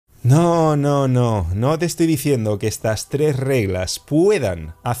No te estoy diciendo que estas 3 reglas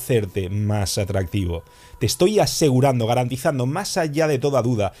puedan hacerte más atractivo. Te estoy asegurando, garantizando más allá de toda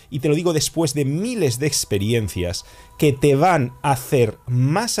duda, y te lo digo después de miles de experiencias, que te van a hacer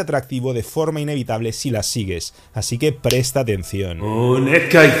más atractivo de forma inevitable si las sigues. Así que presta atención.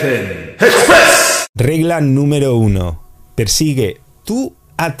 Regla número 1. Persigue tu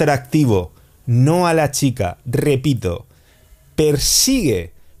atractivo, no a la chica. Repito,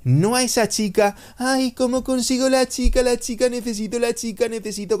 persigue. No a esa chica, ay, ¿cómo consigo la chica? Necesito la chica,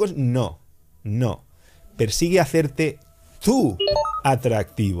 necesito... No. Persigue hacerte tú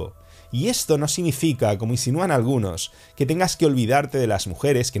atractivo. Y esto no significa, como insinúan algunos, que tengas que olvidarte de las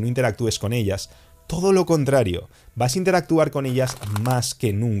mujeres, que no interactúes con ellas. Todo lo contrario, vas a interactuar con ellas más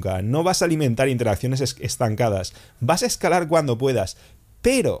que nunca. No vas a alimentar interacciones estancadas. Vas a escalar cuando puedas,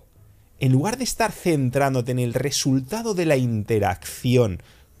 pero en lugar de estar centrándote en el resultado de la interacción,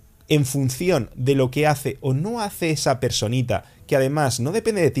 en función de lo que hace o no hace esa personita, que además no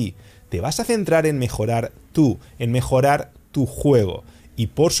depende de ti, te vas a centrar en mejorar tú, en mejorar tu juego. Y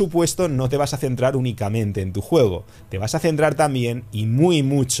por supuesto no te vas a centrar únicamente en tu juego, te vas a centrar también, y muy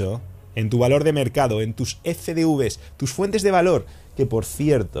mucho, en tu valor de mercado, en tus FDVs, tus fuentes de valor, que por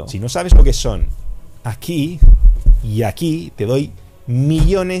cierto, si no sabes lo que son, aquí y aquí te doy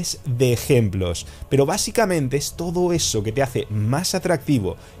millones de ejemplos, pero básicamente es todo eso que te hace más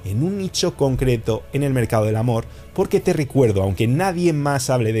atractivo en un nicho concreto en el mercado del amor, porque te recuerdo, aunque nadie más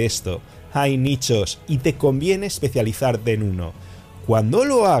hable de esto, hay nichos y te conviene especializarte en uno. Cuando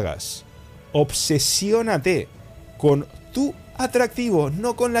lo hagas, obsesiónate con tu atractivo,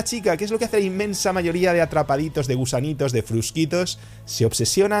 no con la chica, que es lo que hace la inmensa mayoría de atrapaditos, de gusanitos, de frusquitos, se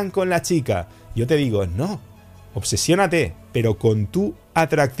obsesionan con la chica. Yo te digo, no. Obsesiónate, pero con tu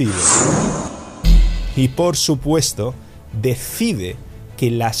atractivo. Y por supuesto, decide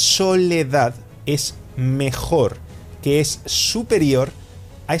que la soledad es mejor, que es superior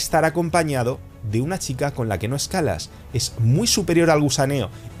a estar acompañado de una chica con la que no escalas. Es muy superior al gusaneo.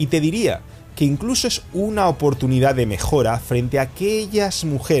 Y te diría que incluso es una oportunidad de mejora frente a aquellas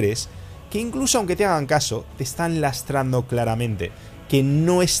mujeres que incluso aunque te hagan caso, te están lastrando claramente, que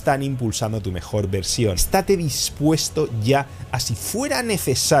no están impulsando tu mejor versión. Estate dispuesto ya a, si fuera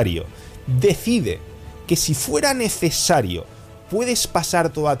necesario, decide que si fuera necesario puedes pasar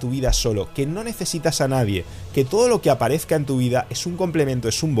toda tu vida solo, que no necesitas a nadie, que todo lo que aparezca en tu vida es un complemento,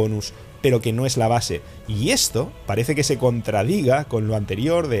 es un bonus, pero que no es la base. Y esto parece que se contradiga con lo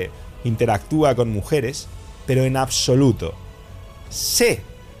anterior de interactúa con mujeres, pero en absoluto. Sé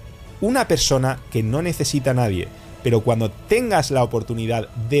una persona que no necesita a nadie, pero cuando tengas la oportunidad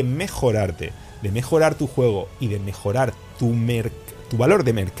de mejorarte, de mejorar tu juego y de mejorar tu valor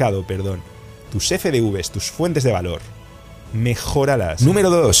de mercado, tus FDVs, tus fuentes de valor, mejóralas.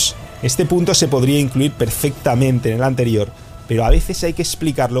 Número 2. Este punto se podría incluir perfectamente en el anterior, pero a veces hay que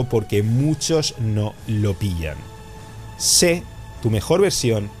explicarlo porque muchos no lo pillan. Sé tu mejor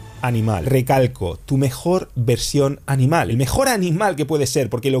versión animal. Recalco, tu mejor versión animal. El mejor animal que puede ser,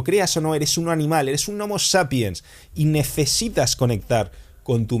 porque lo creas o no, eres un animal, eres un Homo sapiens y necesitas conectar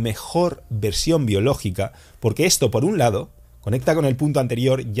con tu mejor versión biológica, porque esto, por un lado, conecta con el punto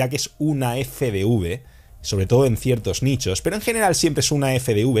anterior, ya que es una FDV, sobre todo en ciertos nichos, pero en general siempre es una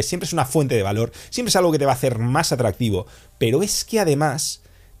FDV, siempre es una fuente de valor, siempre es algo que te va a hacer más atractivo, pero es que además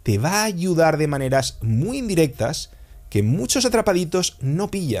te va a ayudar de maneras muy indirectas que muchos atrapaditos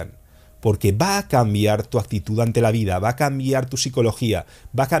no pillan, porque va a cambiar tu actitud ante la vida, va a cambiar tu psicología,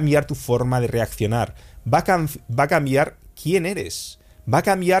 va a cambiar tu forma de reaccionar, va a cambiar quién eres, va a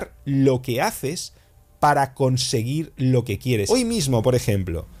cambiar lo que haces para conseguir lo que quieres. Hoy mismo, por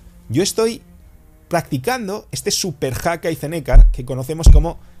ejemplo, yo estoy practicando este super hack y ceneca que conocemos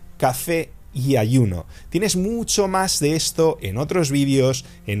como café y ayuno. Tienes mucho más de esto en otros vídeos.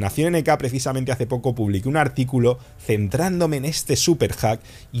 En Nación NK precisamente hace poco publiqué un artículo centrándome en este super hack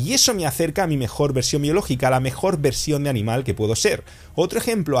y eso me acerca a mi mejor versión biológica, a la mejor versión de animal que puedo ser. Otro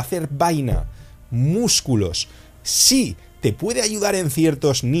ejemplo, hacer vaina, músculos. Sí, te puede ayudar en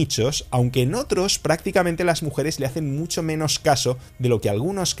ciertos nichos, aunque en otros prácticamente las mujeres le hacen mucho menos caso de lo que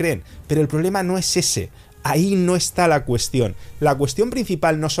algunos creen. Pero el problema no es ese. Ahí no está la cuestión. La cuestión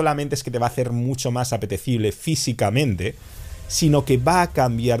principal no solamente es que te va a hacer mucho más apetecible físicamente, sino que va a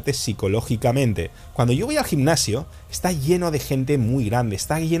cambiarte psicológicamente. Cuando yo voy al gimnasio, está lleno de gente muy grande,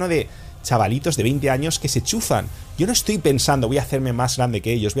 está lleno de chavalitos de 20 años que se chufan. Yo no estoy pensando voy a hacerme más grande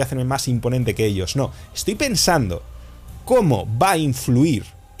que ellos, voy a hacerme más imponente que ellos, no. Estoy pensando cómo va a influir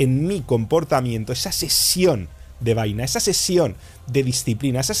en mi comportamiento esa sesión de vaina, esa sesión de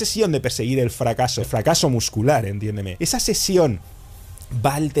disciplina, esa sesión de perseguir el fracaso muscular, entiéndeme, esa sesión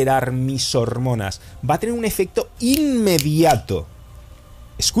va a alterar mis hormonas, va a tener un efecto inmediato.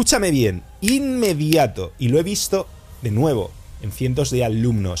 Escúchame bien, inmediato. Y lo he visto, de nuevo, en cientos de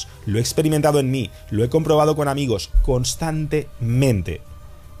alumnos. Lo he experimentado en mí, lo he comprobado con amigos constantemente.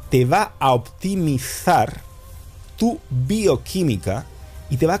 Te va a optimizar tu bioquímica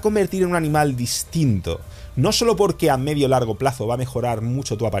y te va a convertir en un animal distinto. No solo porque a medio o largo plazo va a mejorar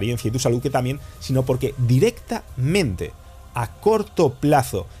mucho tu apariencia y tu salud, que también, sino porque directamente, a corto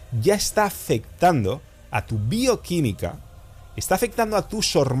plazo, ya está afectando a tu bioquímica, está afectando a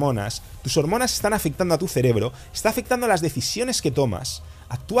tus hormonas están afectando a tu cerebro, está afectando a las decisiones que tomas,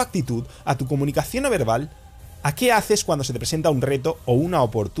 a tu actitud, a tu comunicación no verbal, a qué haces cuando se te presenta un reto o una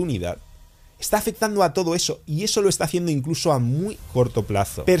oportunidad. Está afectando a todo eso y eso lo está haciendo incluso a muy corto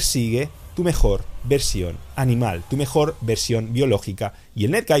plazo. Persigue tu mejor versión animal, tu mejor versión biológica. Y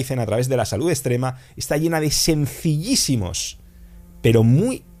el NetKaizen, a través de la salud extrema, está llena de sencillísimos, pero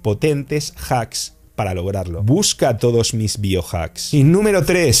muy potentes hacks para lograrlo. Busca todos mis biohacks. Y número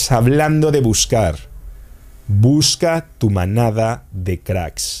 3, hablando de buscar. Busca tu manada de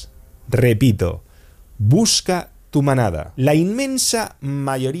cracks. Repito, busca tu manada. La inmensa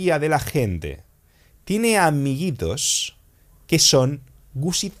mayoría de la gente tiene amiguitos que son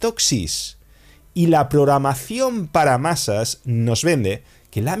gusitoxis. Y la programación para masas nos vende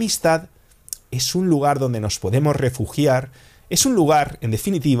que la amistad es un lugar donde nos podemos refugiar, es un lugar, en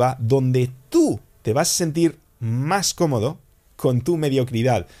definitiva, donde tú te vas a sentir más cómodo con tu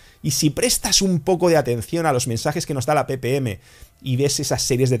mediocridad. Y si prestas un poco de atención a los mensajes que nos da la PPM y ves esas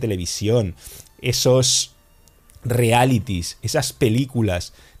series de televisión, esos realities, esas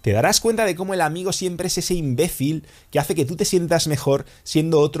películas, te darás cuenta de cómo el amigo siempre es ese imbécil que hace que tú te sientas mejor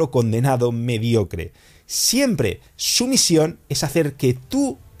siendo otro condenado mediocre. Siempre su misión es hacer que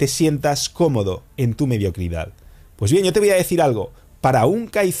tú te sientas cómodo en tu mediocridad. Pues bien, yo te voy a decir algo. Para un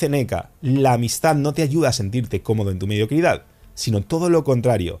kaizeneka, la amistad no te ayuda a sentirte cómodo en tu mediocridad, sino todo lo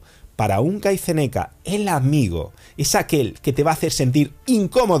contrario. Para un kaizeneka, el amigo es aquel que te va a hacer sentir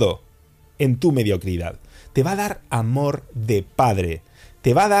incómodo en tu mediocridad. Te va a dar amor de padre,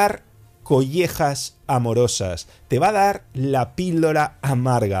 te va a dar collejas amorosas, te va a dar la píldora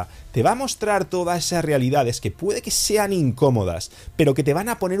amarga, te va a mostrar todas esas realidades que puede que sean incómodas, pero que te van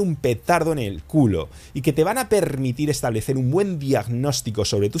a poner un petardo en el culo y que te van a permitir establecer un buen diagnóstico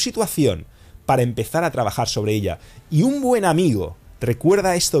sobre tu situación para empezar a trabajar sobre ella. Y un buen amigo,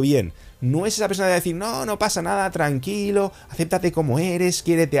 recuerda esto bien, no es esa persona de decir, no, no pasa nada, tranquilo, acéptate como eres,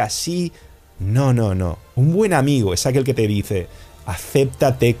 quiérete así. No, no, no. Un buen amigo es aquel que te dice,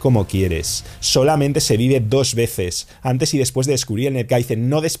 acéptate como quieres. Solamente se vive 2 veces, antes y después de descubrir el NetKaizen.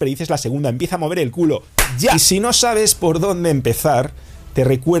 No desperdicies la segunda, empieza a mover el culo ¡ya! Y si no sabes por dónde empezar, te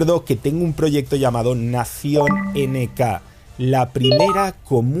recuerdo que tengo un proyecto llamado Nación NK, la primera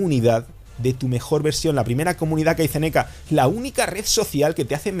comunidad de tu mejor versión, la primera comunidad kaizeneka, la única red social que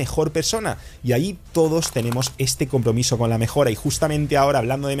te hace mejor persona. Y ahí todos tenemos este compromiso con la mejora. Y justamente ahora,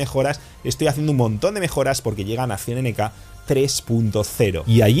 hablando de mejoras, estoy haciendo un montón de mejoras porque llega Nación NK 3.0.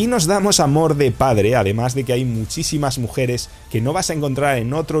 Y allí nos damos amor de padre, además de que hay muchísimas mujeres que no vas a encontrar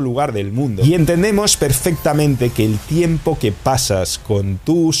en otro lugar del mundo. Y entendemos perfectamente que el tiempo que pasas con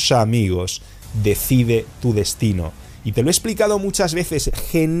tus amigos decide tu destino. Y te lo he explicado muchas veces,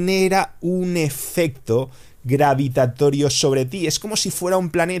 genera un efecto gravitatorio sobre ti. Es como si fuera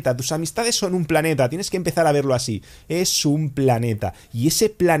un planeta. Tus amistades son un planeta. Tienes que empezar a verlo así. Es un planeta. Y ese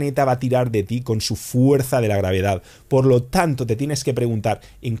planeta va a tirar de ti con su fuerza de la gravedad. Por lo tanto, te tienes que preguntar,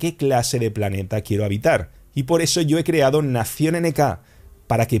 ¿en qué clase de planeta quiero habitar? Y por eso yo he creado Nación NK,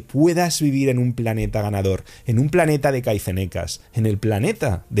 para que puedas vivir en un planeta ganador, en un planeta de kaizenecas, en el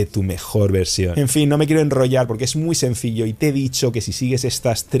planeta de tu mejor versión. En fin, no me quiero enrollar porque es muy sencillo y te he dicho que si sigues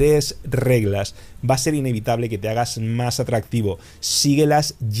estas 3 reglas va a ser inevitable que te hagas más atractivo.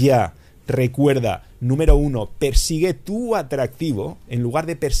 Síguelas ya. Recuerda, número 1, persigue tu atractivo en lugar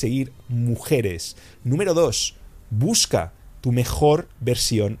de perseguir mujeres. Número 2, busca tu mejor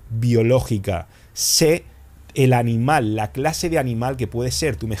versión biológica. Sé el animal, la clase de animal que puede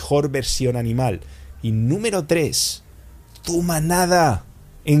ser tu mejor versión animal. Y número 3, tu manada.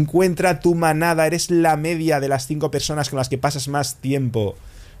 Encuentra tu manada, eres la media de las 5 personas con las que pasas más tiempo.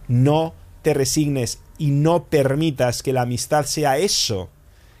 No te resignes y no permitas que la amistad sea eso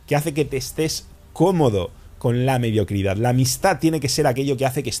que hace que te estés cómodo con la mediocridad. La amistad tiene que ser aquello que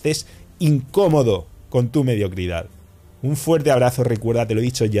hace que estés incómodo con tu mediocridad. Un fuerte abrazo, recuerda, te lo he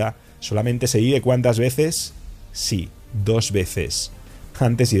dicho ya, solamente se vive ¿cuántas veces? Sí, 2 veces.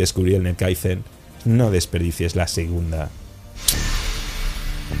 Antes y descubrir el NetKaizen, no desperdicies la segunda.